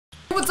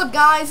what's up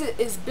guys, it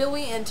is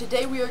Billy, and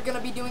today we are going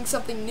to be doing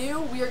something new.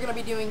 We are going to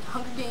be doing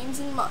Hunger Games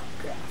in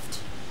Minecraft.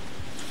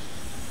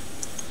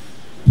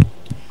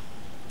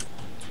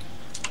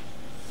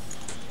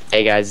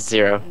 Hey guys, it's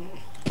Zero.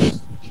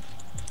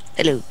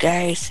 Hello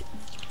guys,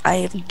 I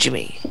am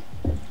Jimmy.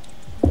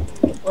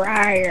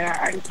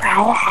 Ryan,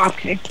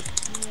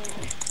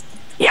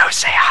 yo,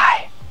 say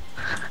hi.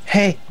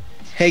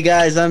 Hey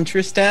guys, I'm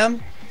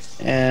Tristam,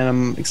 and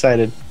I'm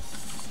excited.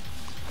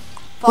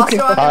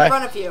 Fausto, I'm Hi. in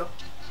front of you.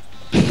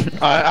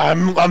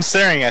 I'm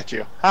staring at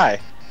you. Hi.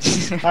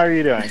 How are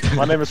you doing?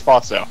 My name is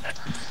Fausto.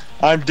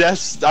 I'm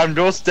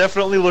most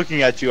definitely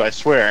looking at you, I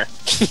swear.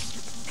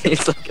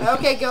 He's looking.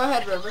 Okay, go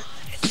ahead, River.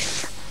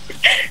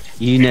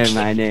 You know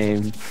my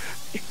name.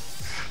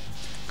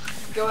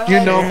 Go ahead.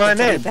 You know my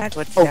name.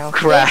 Oh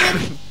Crap.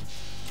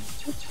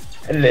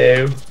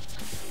 Hello.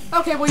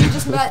 Okay, well you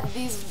just met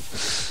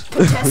these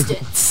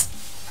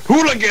contestants.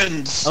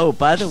 Hooligans! Oh,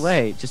 by the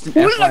way, just an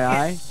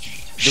FYI,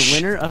 the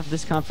winner of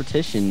this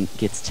competition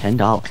gets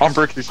 $10. On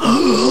birthday.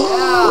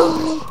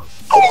 Yeah.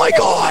 Oh my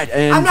god!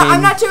 And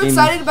I'm not too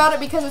excited about it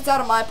because it's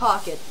out of my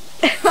pocket.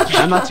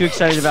 I'm not too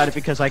excited about it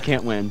because I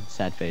can't win.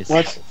 Sad face.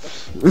 What?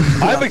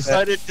 I'm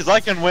excited because I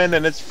can win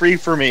and it's free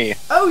for me.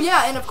 Oh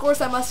yeah, and of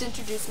course I must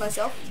introduce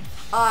myself.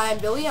 I'm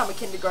Billy, I'm a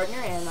kindergartner,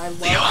 and I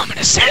love Leo, I'm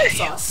gonna say to you.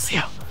 sauce.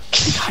 Leo,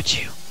 I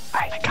got you.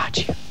 I got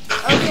you.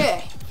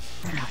 Okay.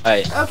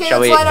 Alright, Okay, shall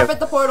let's we? line up at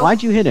the portal.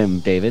 Why'd you hit him,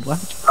 David? Why?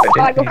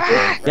 Yeah,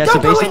 Don't so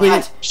go in basically,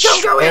 yet!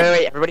 Don't go in!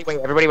 Wait,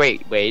 everybody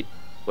wait.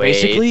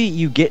 basically,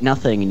 you get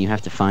nothing and you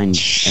have to find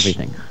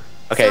everything.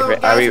 Okay, So are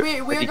guys,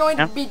 we we're ready going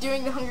to now? be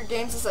doing the Hunger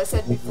Games, as I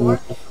said before.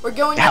 We're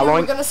going How in and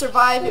long- we're going to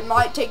survive. It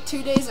might take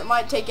 2 days, it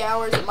might take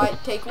hours, it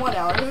might take 1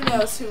 hour. Who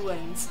knows who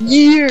wins?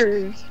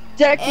 Years,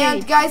 decades.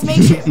 And guys,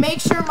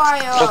 make sure my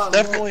Well, it's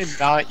definitely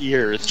not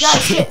years.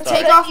 guys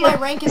take off my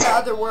rank in the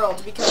other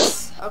world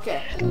because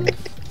okay.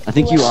 I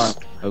think you are.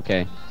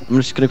 Okay. I'm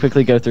just gonna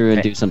quickly go through and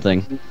Okay. do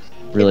something.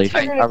 Really.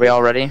 Are we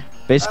all ready?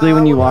 Basically,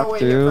 when you we're gonna walk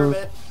wait here for a through,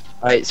 minute.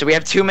 Alright, so we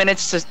have 2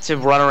 minutes to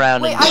run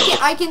around Wait, and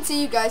I can see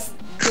you guys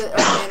that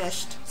are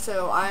finished,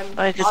 so I'm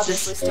Alright, this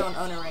obviously is- still an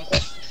owner rank.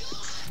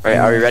 Alright,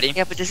 are we ready?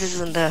 Yeah, but this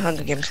isn't the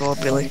Hunger Games world,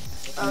 Billy.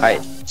 Okay.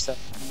 Alright, so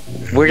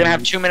we're gonna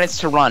have 2 minutes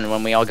to run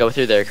when we all go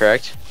through there,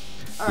 correct?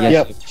 Alright.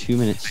 yes, you have 2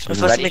 minutes. Let's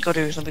to let run. me go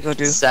do. Let me go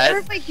do. Set.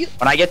 Everybody, you,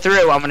 When I get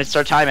through, I'm gonna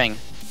start timing.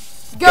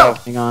 Go!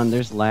 Hang on,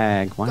 there's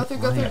lag. Why? Go through,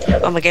 go why? through.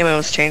 Oh, my game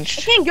was I changed.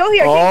 can't go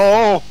here.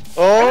 Oh,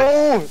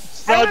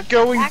 it's I don't not have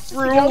going access to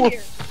through. go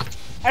here.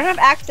 I don't have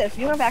access.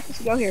 You don't have access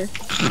to go here.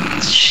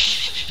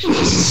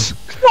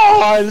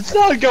 God, it's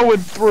not going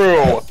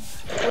through.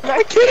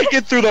 I can't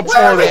get through the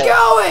Where are we portal.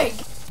 going?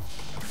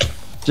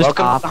 Just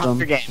Welcome opt to the them.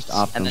 Hunger Games, Just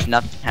opt and them. then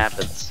nothing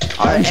happens.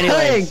 Alright, I'm anyway,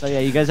 dying. so yeah,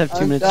 you guys have 2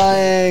 I'm minutes.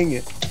 dying.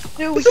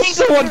 Dude, we This is can't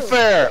so go through.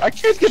 unfair. I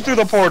can't get through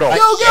the portal.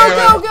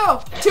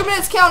 Go! 2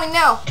 minutes counting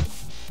now.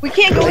 We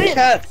can't go I in.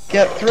 can't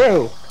get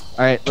through.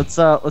 Alright, let's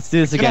do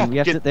this again. We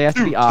have to. They have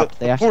to be opt.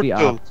 They have to be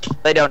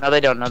opt. They don't. No, they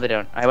don't.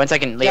 Alright, 1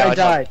 second. Leo, Yeah, I I'll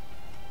died.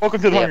 Welcome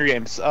to the Yeah. Hunger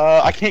Games.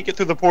 I can't get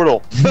through the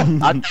portal.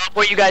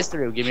 teleport you guys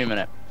through. Give me a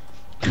minute.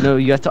 No,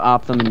 you have to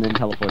opt them and then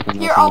teleport them.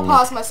 Here, That's I'll all.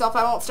 pause myself.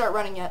 I won't start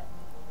running yet.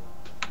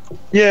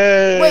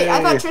 Yay! Wait,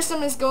 I thought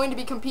Tristan is going to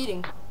be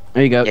competing.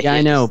 There you go. Yeah, Yeah, I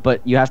he know, is.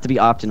 but you have to be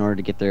opt in order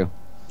to get through.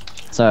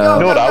 So. Go. You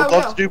know what I would Go,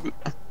 love to do?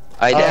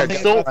 I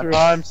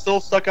I'm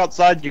still stuck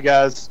outside, you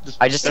guys.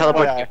 I just FYI.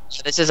 teleported you.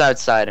 So this is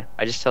outside.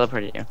 I just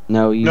teleported you.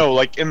 No, you. No,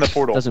 like in the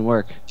portal. Doesn't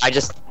work. I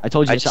just. I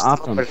told you I to just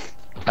opt them.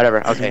 teleported- Whatever.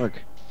 Doesn't Okay. work.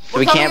 So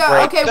we We're coming can't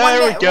out. break. Okay, There we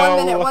 1 minute, go.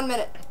 1 minute, 1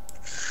 minute.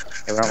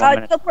 Okay, we're on 1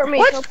 minute. Teleport me.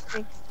 What? Teleport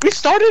me. We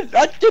started.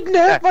 I didn't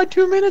have my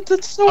 2 minutes.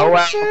 It's so Oh,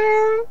 wow.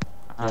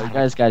 unfair. You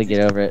guys got to get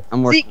over it.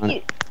 I'm working on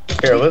it.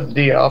 Here, let's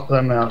de-op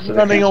them now.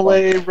 Running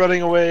away. I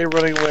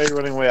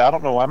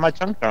don't know why my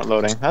chunks aren't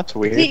loading. That's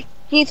weird. Zeke,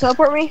 can you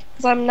teleport me?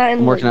 Because I'm not in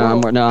I'm working the on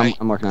it. world.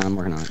 I'm working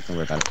on it. Don't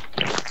worry about it.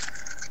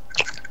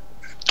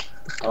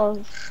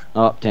 Oh,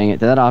 Oh, dang it.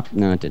 Did that opt?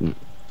 No, it didn't.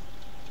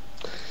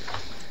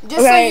 Just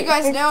so Okay. you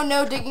guys know,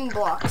 no digging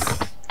blocks.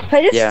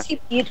 can I just Yeah.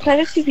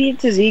 TP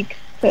to Zeke?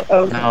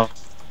 Oh, No.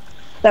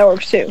 that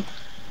works too.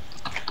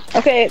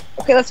 Okay,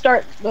 let's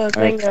start the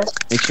thing now.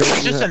 Make sure.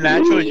 It's just a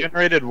naturally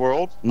generated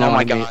world. No, Oh my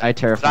I God. I Did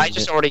terrified I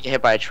just it. already get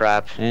hit by a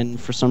trap? And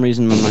for some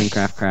reason, my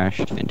Minecraft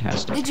crashed.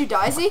 Fantastic. Did you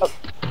die, Zeke?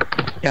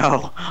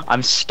 Yo,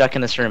 I'm stuck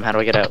in this room. How do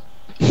I get out?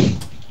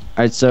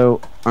 Alright, so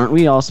aren't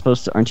you all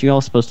supposed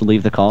to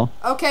leave the call?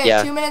 Okay,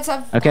 Yeah. 2 minutes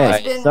have Okay,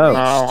 has been so- reached.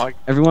 Oh,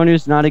 Everyone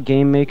who's not a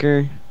game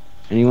maker,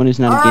 anyone who's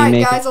not a game Alright,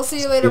 maker. guys, I'll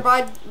see you later.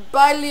 Bye,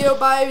 Leo.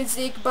 Bye,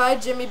 Zeke. Bye,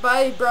 Jimmy.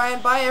 Bye, Brian.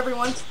 Bye,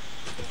 everyone.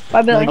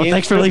 Bye, Billy. Oh,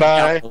 thanks for leaving.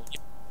 Goodbye.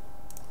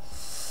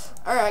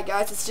 Alright,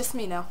 guys, it's just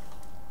me now.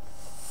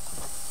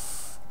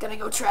 Gonna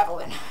go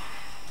traveling.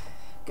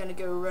 Gonna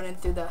go running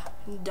through the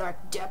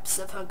dark depths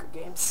of Hunger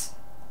Games.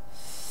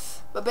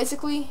 But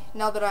basically,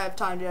 now that I have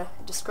time to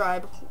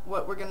describe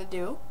what we're gonna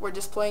do, we're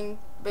just playing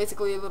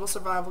basically a little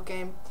survival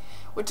game,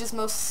 which is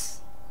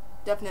most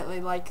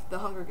definitely like the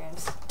Hunger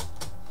Games.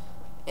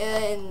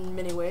 In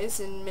many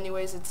ways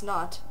it's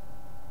not.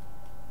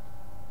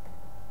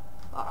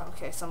 Ah,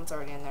 okay, someone's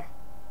already in there.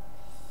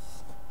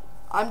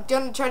 I'm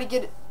gonna try to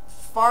get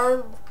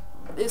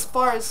as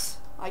far as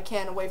I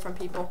can away from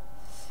people.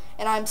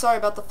 And I'm sorry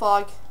about the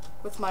fog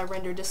with my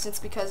render distance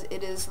because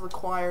it is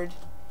required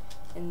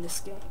in this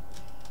game.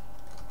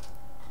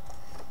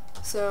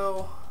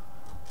 So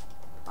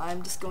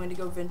I'm just going to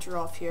go venture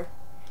off here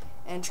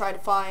and try to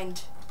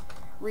find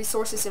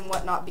resources and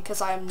whatnot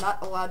because I am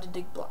not allowed to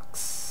dig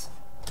blocks.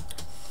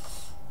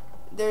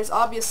 There's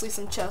obviously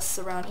some chests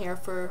around here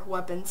for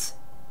weapons,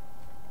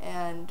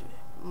 and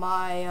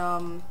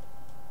my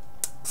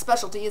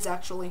specialty is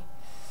actually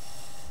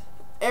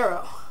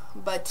arrow,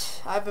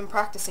 but I've been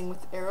practicing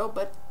with arrow,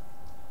 but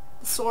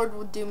the sword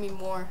would do me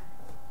more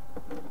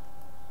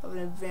of an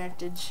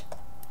advantage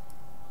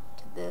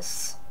to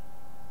this.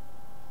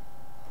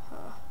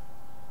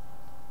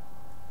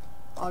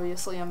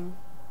 Obviously I'm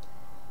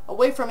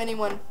away from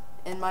anyone,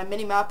 and my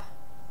minimap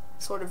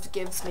sort of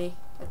gives me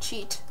a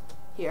cheat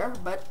here,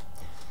 but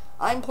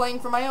I'm playing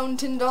for my own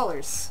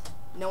 $10.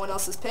 No one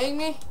else is paying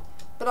me,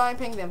 but I'm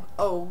paying them.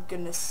 Oh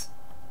goodness.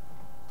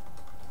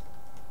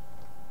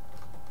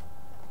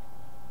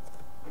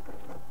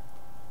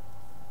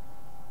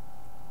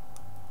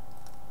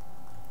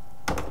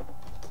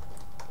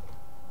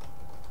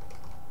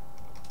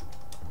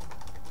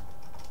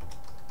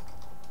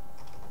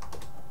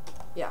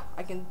 Yeah,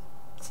 I can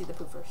see the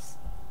poofers.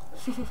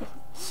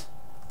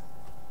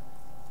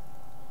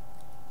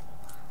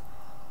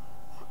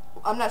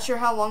 I'm not sure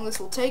how long this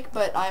will take,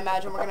 but I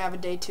imagine we're going to have a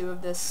day 2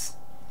 of this.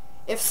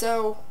 If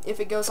so, if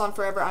it goes on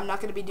forever, I'm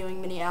not going to be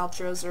doing mini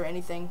outros or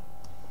anything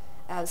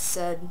as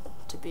said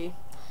to be.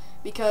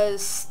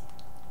 Because,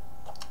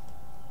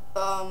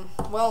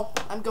 well,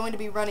 I'm going to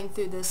be running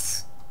through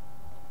this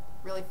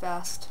really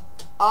fast.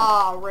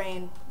 Ah,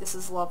 rain. This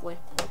is lovely.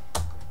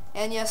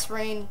 And yes,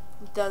 rain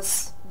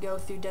does go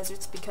through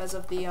deserts because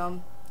of the,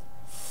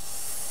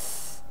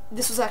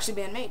 this was actually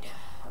man-made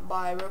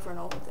by Rover and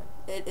all of them.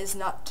 It is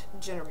not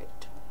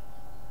generated.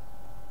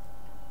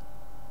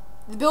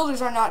 The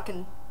builders are not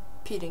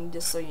competing,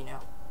 just so you know.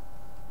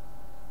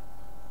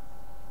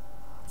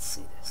 Let's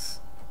see this.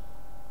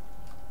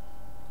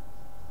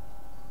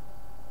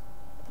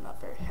 I'm not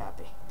very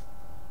happy.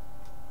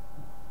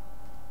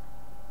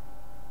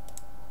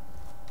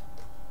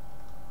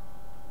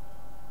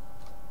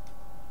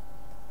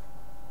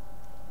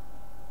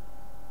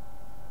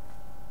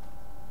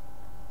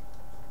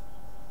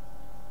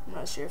 I'm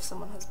not sure if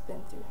someone has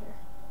been through here.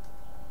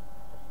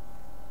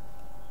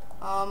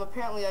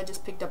 Apparently I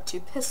just picked up 2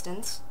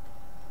 pistons,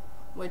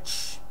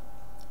 which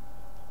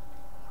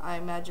I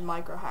imagine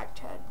Microhacked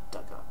had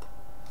dug up.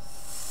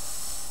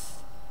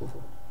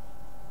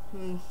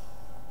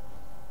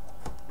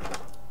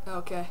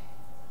 Okay.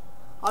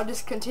 I'll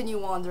just continue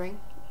wandering,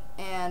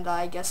 and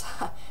I guess...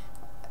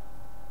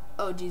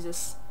 Oh,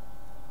 Jesus.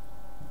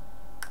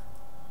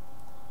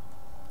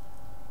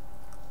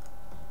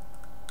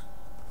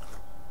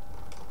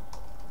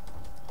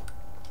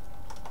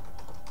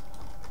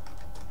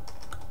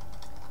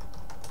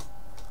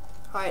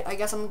 Alright, I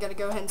guess I'm gonna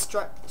go ahead and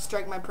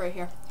strike my prey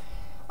here.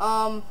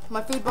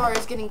 My food bar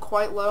is getting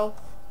quite low.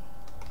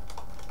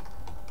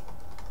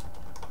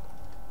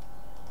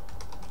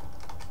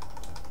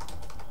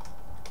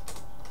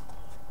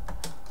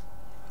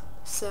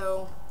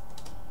 So,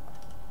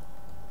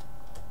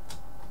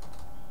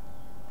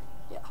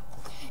 yeah.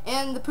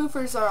 And the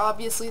poofers are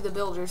obviously the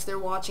builders. They're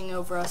watching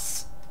over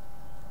us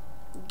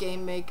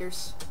game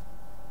makers.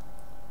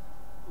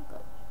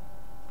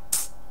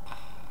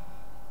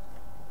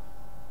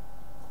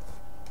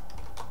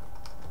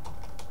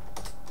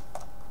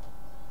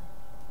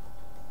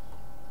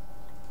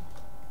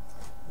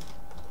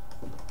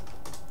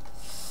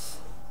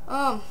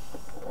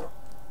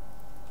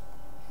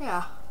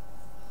 Yeah.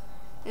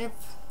 And if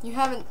you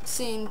haven't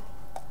seen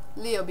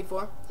Leo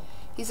before,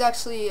 he's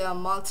actually a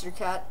Monster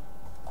Cat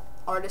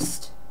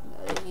artist.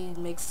 He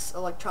makes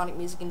electronic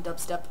music and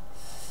dubstep.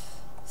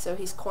 So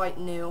he's quite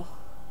new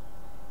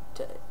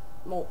to,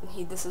 well,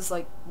 this is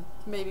like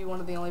maybe one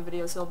of the only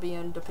videos he'll be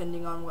in,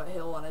 depending on what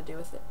he'll want to do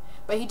with it.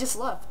 But he just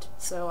left,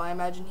 so I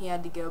imagine he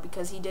had to go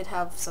because he did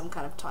have some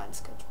kind of time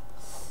schedule.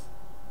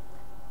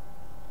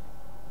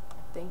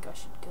 I think I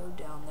should go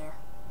down there.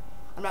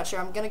 I'm not sure.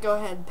 I'm going to go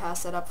ahead and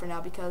pass that up for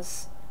now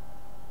because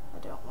I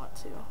don't want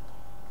to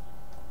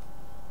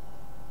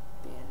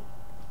be in.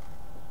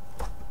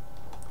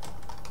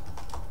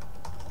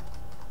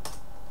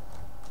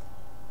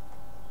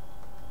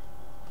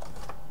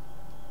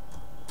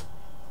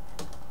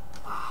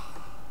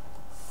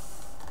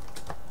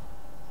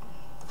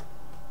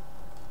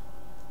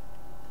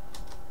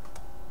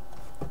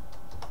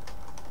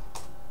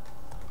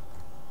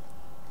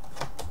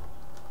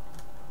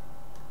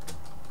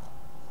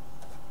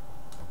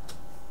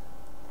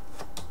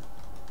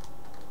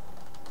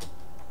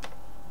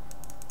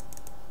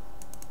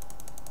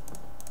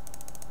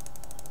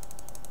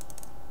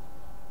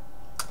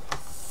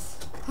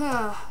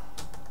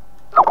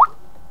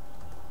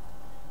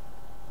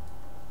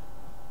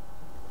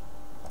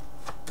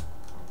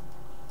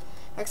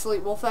 Actually,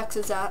 Wolfex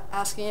is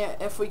asking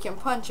if we can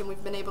punch, and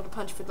we've been able to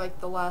punch for like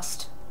the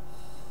last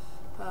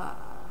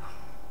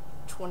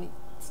 12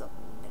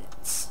 20-something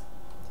minutes.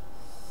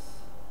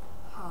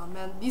 Oh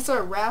man, these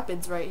are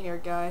rapids right here,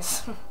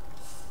 guys.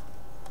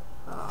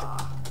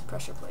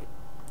 Pressure plate.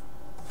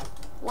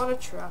 What a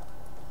trap.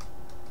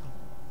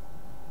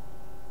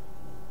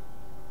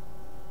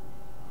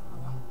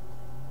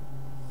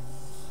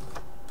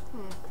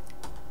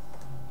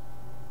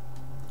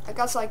 I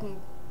guess I can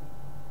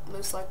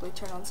most likely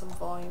turn on some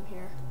volume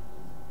here.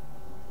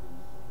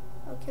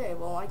 Okay,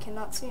 well I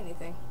cannot see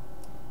anything.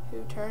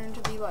 Who turned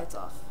the lights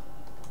off?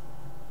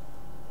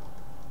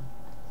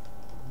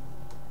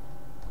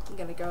 I'm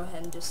gonna go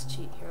ahead and just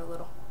cheat here a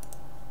little.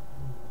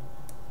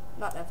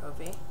 Not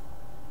FOV.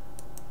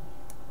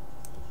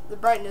 The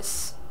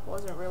brightness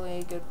wasn't really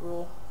a good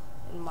rule,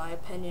 in my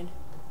opinion.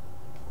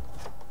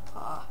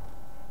 I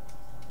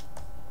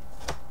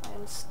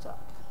am stuck.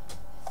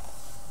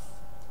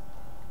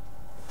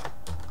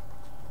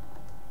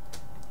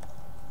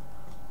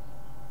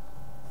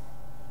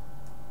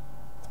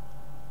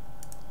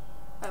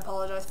 I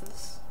apologize for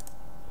this.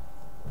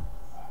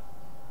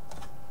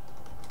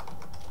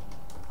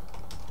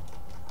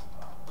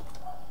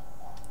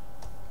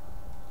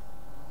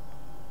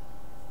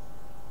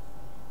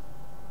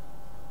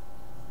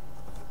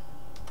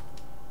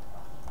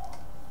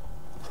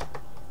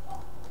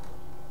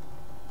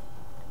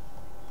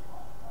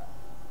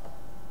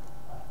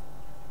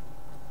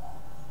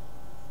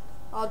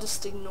 I'll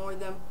just ignore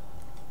them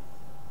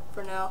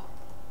for now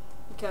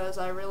because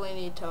I really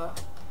need to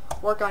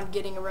work on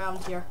getting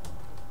around here.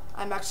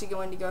 I'm actually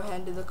going to go ahead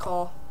and do the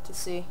call to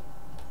see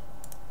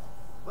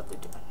what they're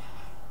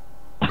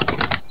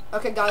doing.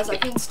 Okay guys, I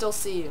can still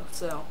see you,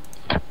 so.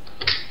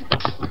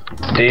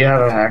 Do you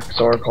have a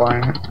Hacksaw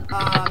client?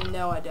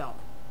 No I don't.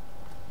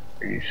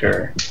 Are you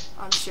sure?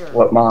 I'm sure.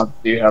 What mods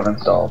do you have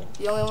installed?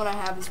 The only one I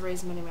have is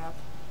Ray's Minimap.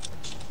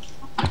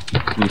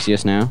 Can you see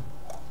us now?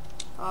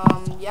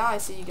 Yeah, I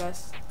see you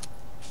guys.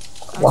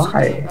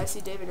 Why? I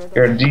see David right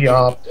You're there. a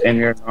de-opt and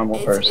you're a normal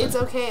person. It's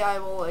okay, I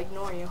will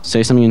ignore you.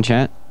 Say something in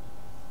chat,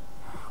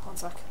 One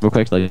sec. real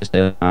quick. Like just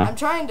say, I'm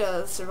trying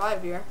to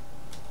survive here.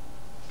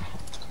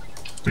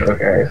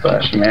 Okay,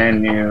 slash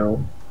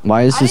menu.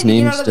 why is I his need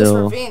to name get out of this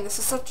still? ravine. This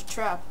is such a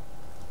trap.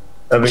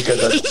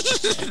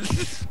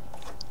 Because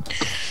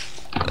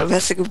I'm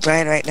messing with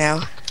Brian right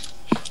now.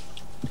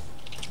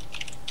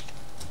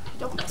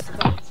 Don't mess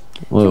with him.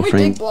 Whoa, Can we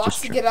Frank. dig blocks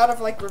Just to get out of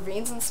like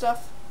ravines and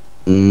stuff?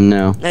 no,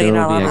 No, there you're will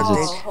not be allowed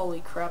to exits. Oh, holy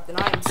crap! Then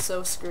I am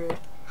so screwed.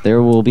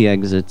 There will be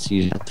exits.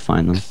 You just have to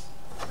find them.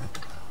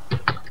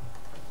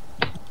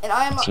 And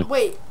I am. So-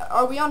 Wait,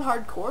 are we on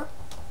hardcore?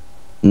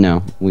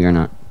 No, we are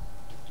not.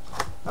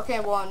 Okay,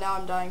 well now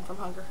I'm dying from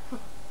hunger.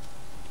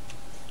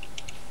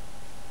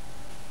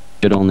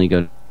 Should only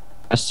go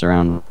just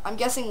around. I'm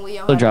guessing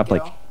Leo They'll had drop, to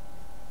go. like-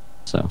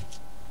 So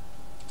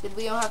Did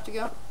Leo have to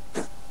go?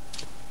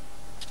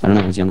 I don't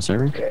know. Is he on the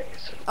server? okay,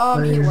 so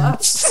He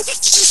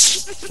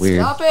left.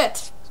 Weird. Stop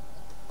it!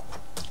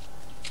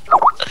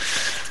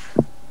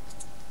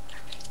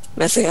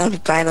 Messing around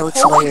with Brian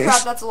looks Holy hilarious.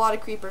 crap, that's a lot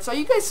of creepers. Are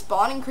you guys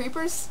spawning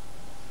creepers?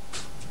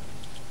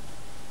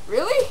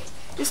 Really?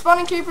 You're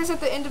spawning creepers at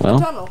the end of Well.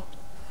 the tunnel.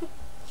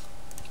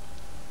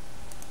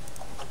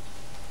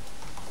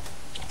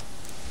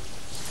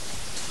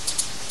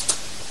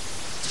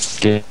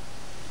 Did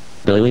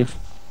Billy leave?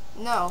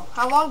 No.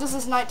 How long does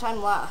this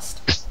nighttime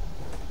last?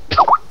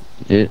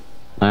 It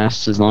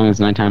lasts as long as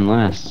nighttime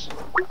lasts.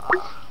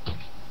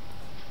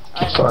 Alright,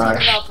 I'm Slash.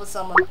 teaming up with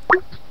someone.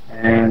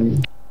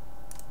 and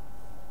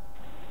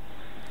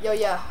Yo,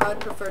 yeah, I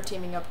would prefer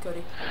teaming up,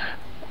 Cody.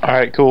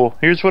 Alright, cool.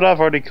 Here's what I've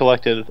already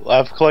collected.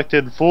 I've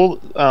collected full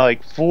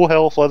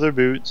health leather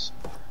boots,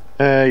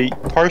 a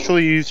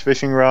partially used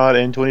fishing rod,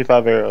 and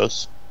 25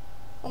 arrows.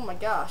 Oh my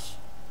gosh.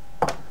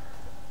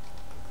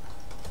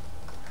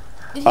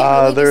 Did he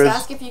really there just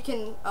is- ask if you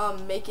can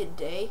make it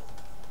day?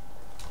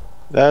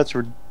 That's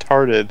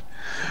retarded.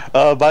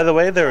 By the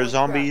way, there are Holy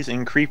zombies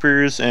and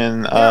creepers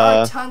and There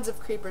are tons of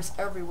creepers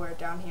everywhere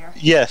down here.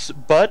 yes,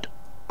 but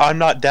I'm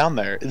not down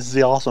there. Is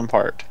the awesome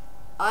part.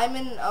 I'm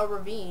in a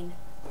ravine.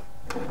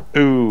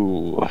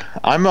 Ooh,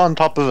 I'm on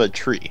top of a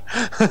tree.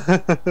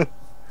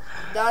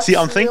 That's See,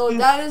 I'm really, thinking-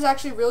 that is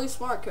actually really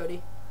smart,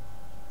 Cody.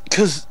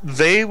 Because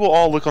they will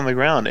all look on the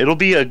ground. It'll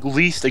be at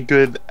least a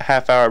good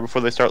half hour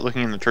before they start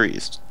looking in the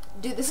trees.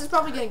 Dude, this is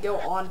probably gonna go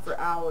on for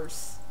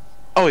hours.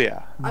 Oh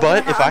yeah, I'm but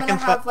gonna if I can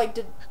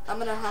find, I'm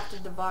gonna have to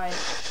divide.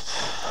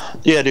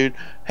 yeah, dude.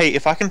 Hey,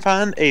 if I can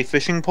find a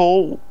fishing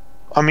pole,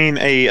 I mean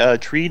a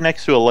tree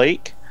next to a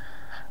lake,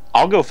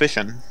 I'll go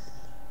fishing.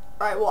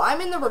 Alright, well,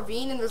 I'm in the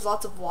ravine and there's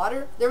lots of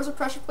water. There was a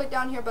pressure plate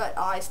down here, but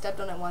I stepped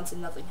on it once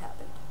and nothing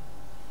happened.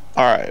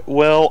 All right.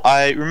 Well,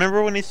 I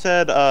remember when he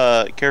said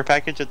care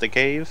package at the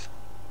cave.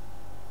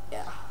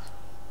 Yeah.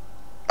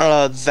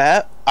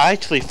 That I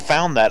actually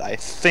found that. I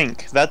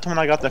think that's when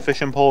I got the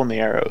fishing pole and the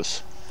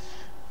arrows.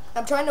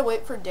 I'm trying to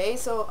wait for day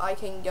so I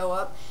can go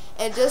up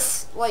and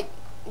just, like,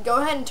 go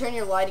ahead and turn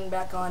your lighting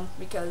back on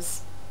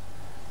because...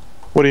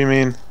 What do you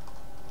mean?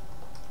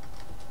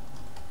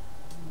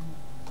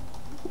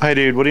 Hey,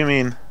 dude. What do you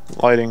mean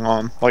lighting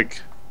on?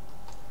 Like.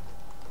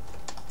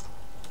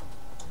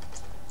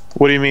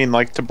 What do you mean,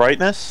 like to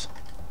brightness?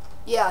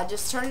 Yeah,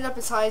 just turn it up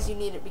as high as you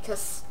need it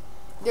because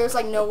there's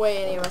like no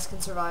way any of us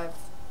can survive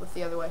with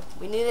the other way.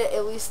 We need it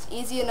at least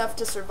easy enough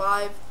to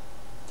survive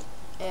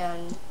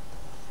and...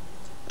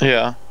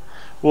 Yeah.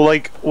 Well,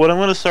 like, what I'm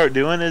going to start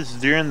doing is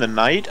during the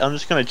night, I'm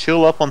just going to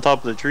chill up on top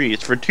of the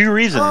trees for 2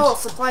 reasons. Oh,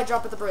 supply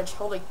drop at the bridge.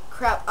 Holy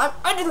crap. I'm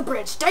under the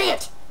bridge. Dang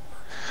it!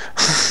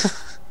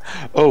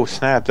 Oh,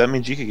 snap. That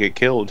means you could get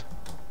killed.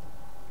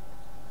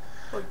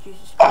 Oh,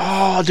 Jesus.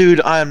 Oh, dude,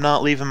 I am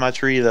not leaving my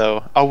tree,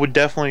 though. I would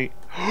definitely...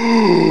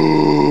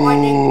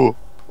 Lightning.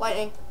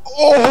 Lightning.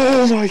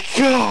 Oh, my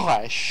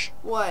gosh!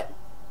 What?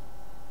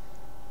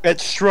 It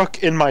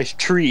struck in my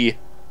tree.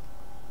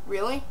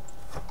 Really?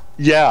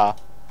 Yeah.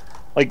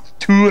 Like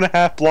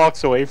 2.5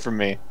 blocks away from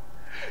me.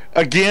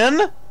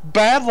 Again?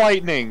 Bad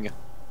lightning.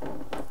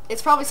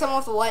 It's probably someone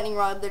with a lightning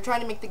rod. They're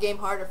trying to make the game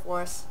harder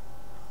for us.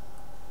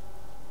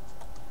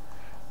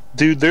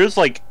 Dude, there's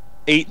like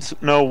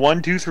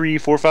 1, 2, 3,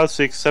 4, 5,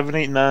 6, 7,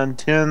 8, 9,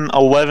 10,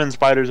 11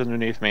 spiders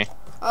underneath me.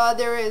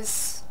 There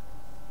is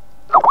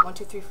 1,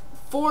 2, 3,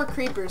 4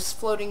 creepers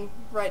floating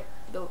right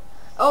below.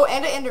 Oh,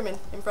 and an Enderman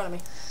in front of me.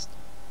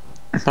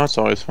 That's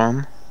always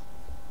fun.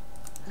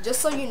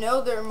 Just so you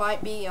know, they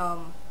might be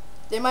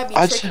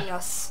tricking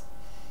us.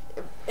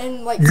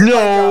 In like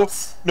No,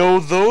 drops. no,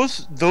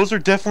 those are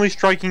definitely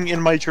striking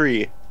in my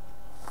tree.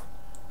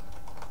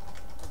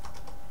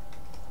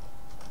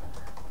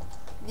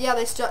 Yeah,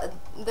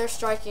 they're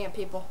striking at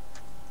people.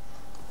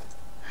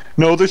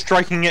 No, they're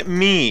striking at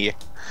me.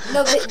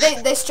 No,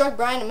 they struck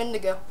Brian a minute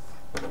ago.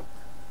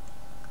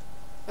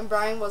 And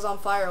Brian was on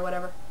fire or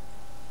whatever.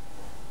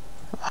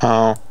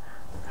 Oh.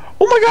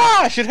 Oh my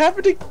gosh, it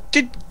happened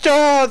to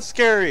oh, it's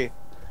scary.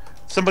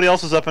 Somebody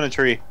else is up in a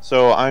tree,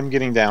 so I'm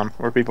getting down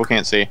where people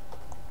can't see.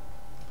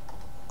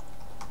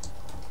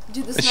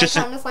 Dude, this It's just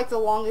nighttime is like the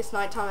longest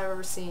nighttime I've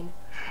ever seen.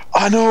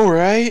 I know,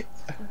 right?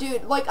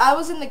 Dude, like I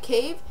was in the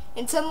cave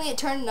and suddenly it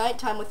turned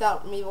nighttime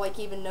without me like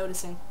even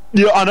noticing.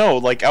 Yeah, I know.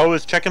 Like, I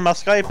was checking my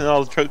Skype and I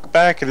was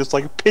back and it's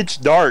like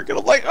pitch dark and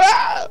I'm like,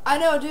 ah! I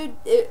know, dude.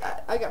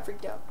 I got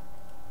freaked out.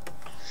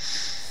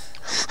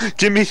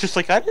 Jimmy's just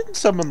like, I didn't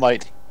summon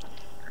light.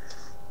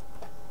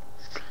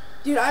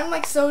 Dude, I'm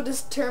like so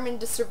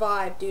determined to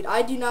survive, dude.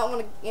 I do not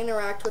want to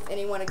interact with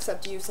anyone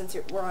except you since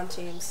we're on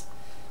teams.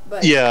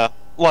 But Yeah,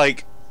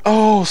 like,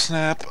 oh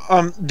snap.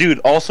 Dude,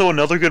 also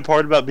another good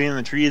part about being in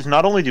the tree is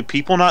not only do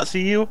people not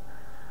see you,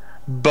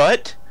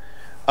 but,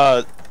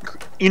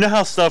 you know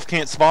how stuff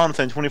can't spawn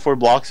within 24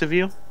 blocks of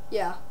you?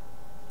 yeah.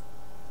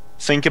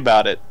 Think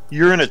about it.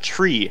 You're in a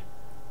tree.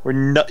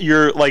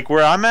 You're, like,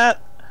 where I'm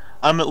at,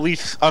 I'm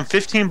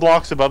 15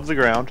 blocks above the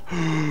ground.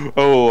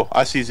 Oh,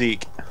 I see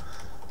Zeke.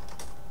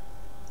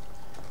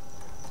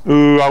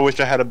 Ooh, I wish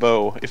I had a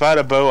bow. If I had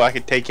a bow, I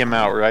could take him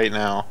out right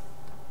now.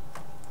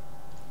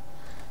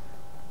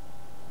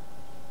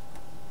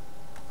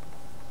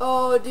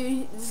 Oh,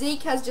 dude,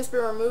 Zeke has just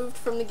been removed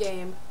from the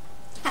game.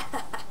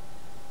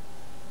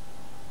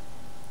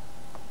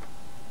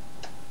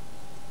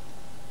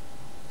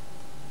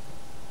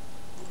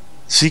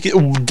 Zeke,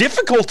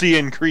 difficulty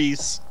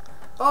increase.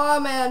 Oh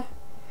man,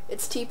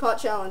 it's teapot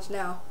challenge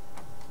now.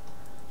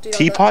 Do you know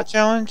Teapot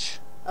challenge?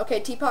 that? Okay,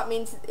 teapot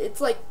means it's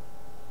like.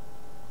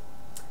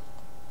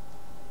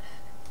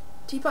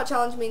 Teapot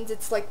challenge means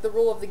it's like the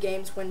rule of the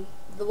games when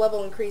the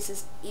level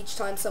increases each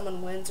time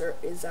someone wins or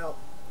is out.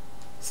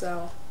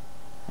 So.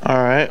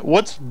 Alright,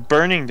 what's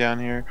burning down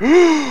here?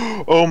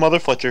 Oh, Mother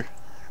Fletcher.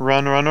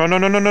 Run, run, run, no,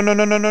 no, no, no, no,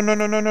 no, no, no, no,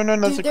 no, no, no,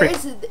 no, that's Dude, a there creep.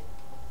 is a...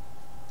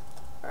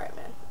 Alright,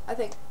 man. I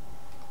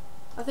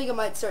think I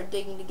might start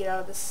digging to get out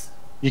of this.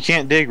 You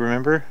can't dig,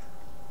 remember?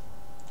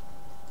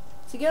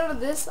 To get out of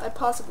this, I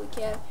possibly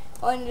can.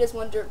 All I need is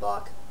 1 dirt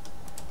block.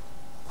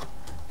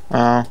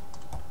 Oh.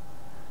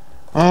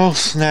 Oh,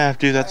 snap,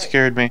 dude, that Alright.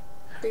 scared me.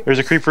 Creepers. There's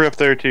a creeper up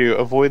there, too.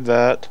 Avoid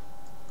that.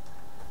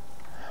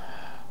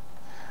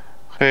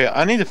 Okay,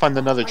 I need to find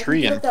another I can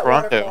tree get in up that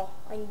Toronto. waterfall.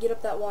 I can get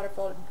up that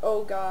waterfall.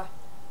 Oh, God.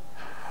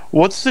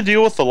 What's the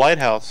deal with the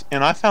lighthouse?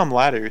 And I found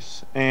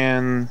ladders,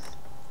 and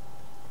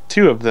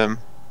 2 of them.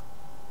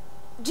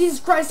 Jesus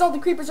Christ, all the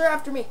creepers are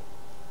after me.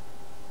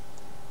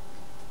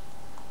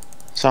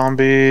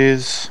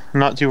 Zombies.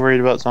 Not too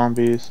worried about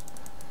zombies.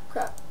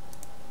 Crap.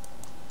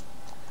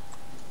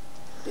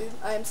 Dude,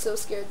 I am so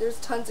scared. There's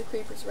tons of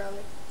creepers around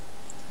me.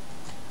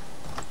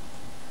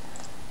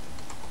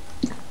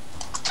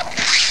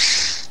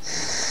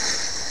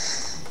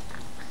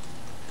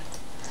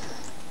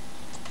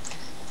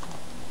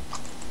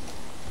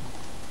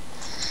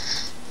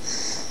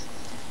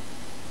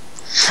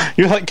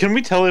 You're like, can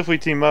we tell if we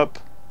team up?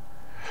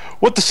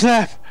 What the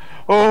snap?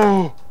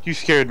 Oh, you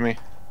scared me.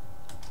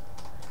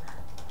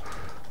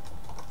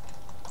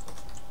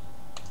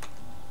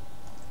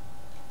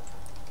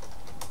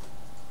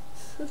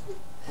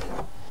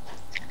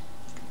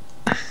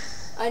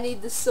 I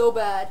need this so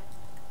bad.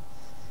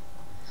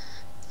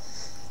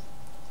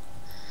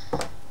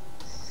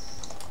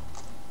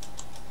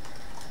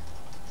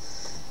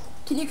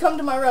 Can you come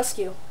to my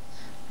rescue?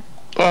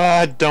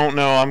 I don't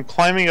know. I'm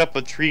climbing up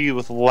a tree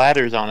with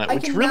ladders on it, I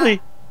which cannot-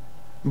 really...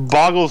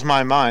 boggles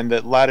my mind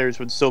that ladders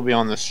would still be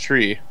on this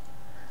tree.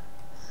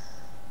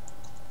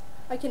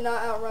 I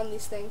cannot outrun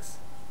these things.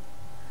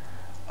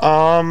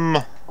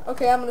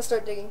 Okay, I'm gonna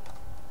start digging.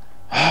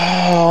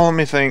 let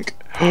me think.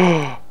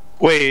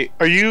 Wait,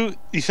 are you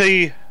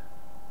say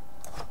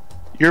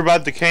you're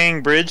about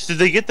Decaying Bridge? Did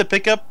they get the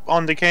pickup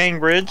on Decaying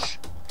Bridge?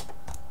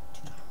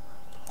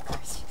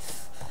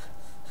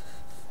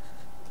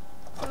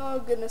 Oh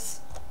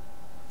goodness.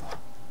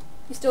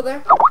 You still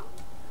there?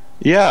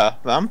 Yeah,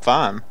 I'm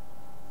fine.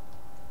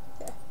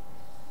 Okay.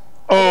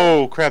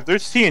 Oh crap,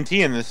 there's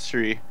TNT in this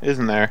tree,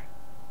 isn't there?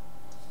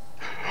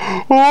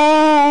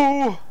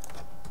 Oh!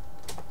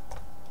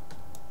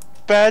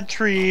 Bad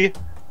tree.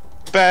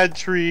 Bad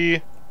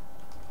tree.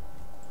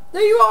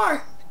 There you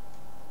are!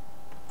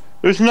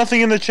 There's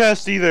nothing in the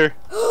chest either.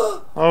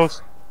 Oh.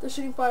 They're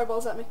shooting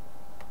fireballs at me.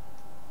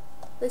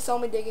 They saw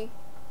me digging.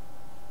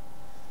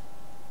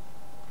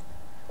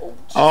 Oh,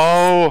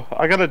 Oh,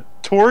 I got a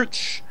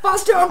torch.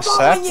 Foster, I'm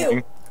following you!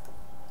 Sapling.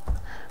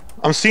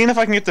 I'm seeing if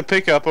I can get the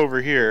pickup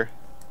over here.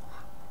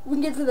 We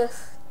can get to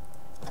this.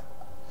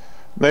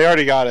 They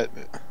already got it.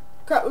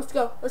 Crap, let's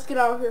go. Let's get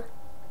out of here.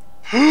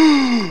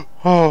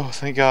 Oh,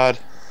 thank God.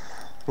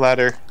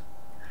 Ladder.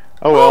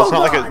 Oh well, Oh, it's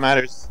not like God. it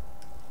matters.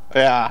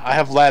 Yeah, I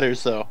have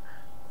ladders though.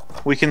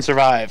 We can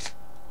survive.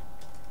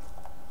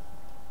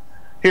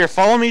 Here,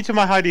 follow me to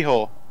my hidey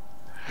hole.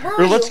 Where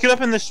Or are let's you? get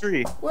up in this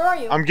tree. Where are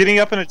you? I'm getting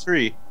up in a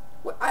tree.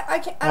 I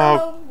can't. I don't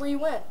know where you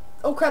went.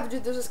 Oh crap,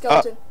 dude! There's a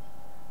skeleton.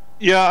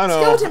 Yeah, I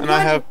know. Skeleton, And I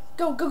behind have you.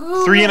 Go, go,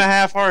 go, go.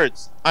 3.5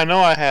 hearts. I know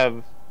I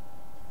have.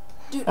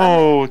 Dude,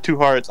 Oh, 2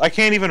 hearts. I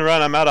can't even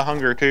run. I'm out of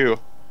hunger too.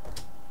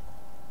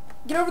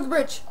 get over the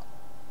bridge.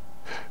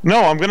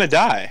 No, I'm gonna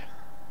die.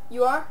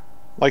 You are?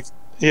 Like,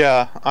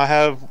 yeah, I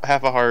have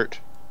half a heart.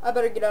 I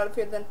better get out of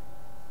here then.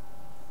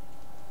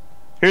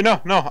 Here,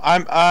 no, no.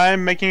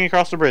 I'm making it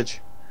across the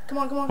bridge. Come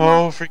on, come on, come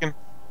on. Oh, freaking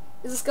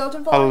Is the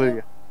skeleton following hallelujah.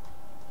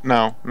 you?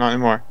 No, not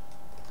anymore.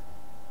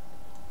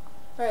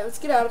 All right, let's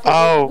get out of here.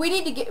 Oh. We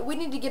need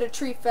to get a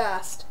tree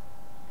fast.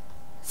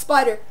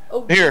 Spider.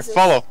 Oh, Here, Jesus.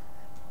 follow.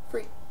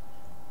 Free.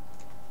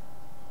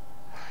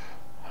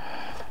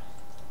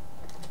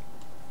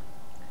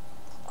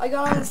 I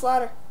got on this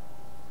ladder.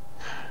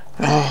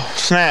 Oh,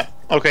 snap.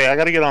 Okay, I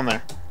gotta get on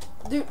there.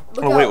 Dude,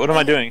 look Oh, wait, out. what am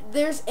I doing?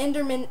 There's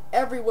Endermen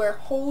everywhere.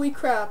 Holy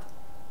crap.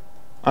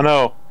 I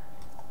know.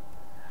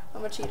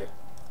 I'm a cheater.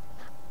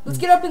 Let's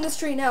get up in this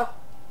tree now.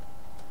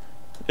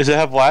 Does it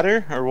have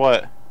ladder or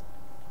what?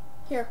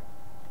 Here.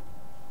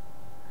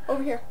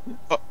 Over here.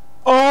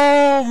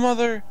 Oh,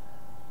 mother.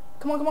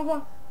 Come on, come on,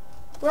 come on.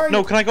 Where are you?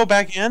 No, can I go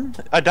back in?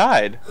 I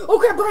died. Oh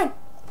crap, Brian!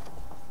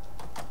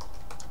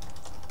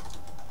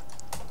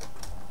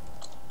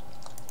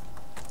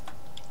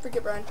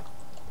 Forget Brian.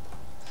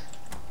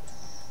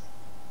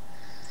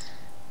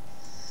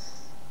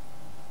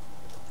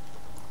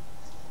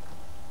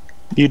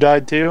 You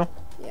died too?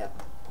 Yeah.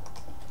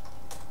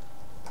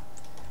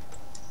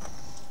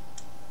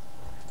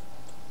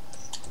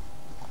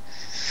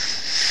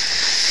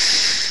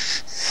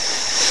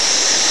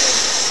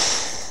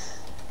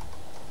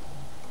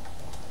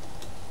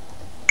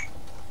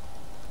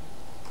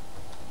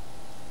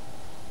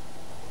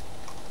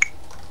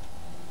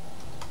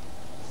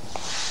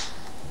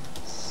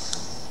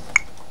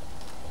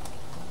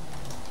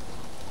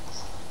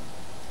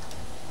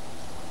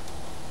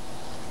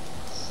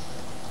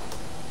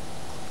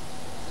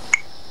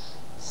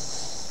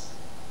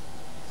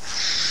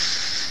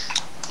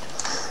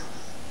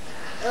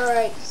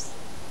 Alright.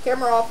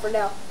 Camera off for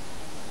now.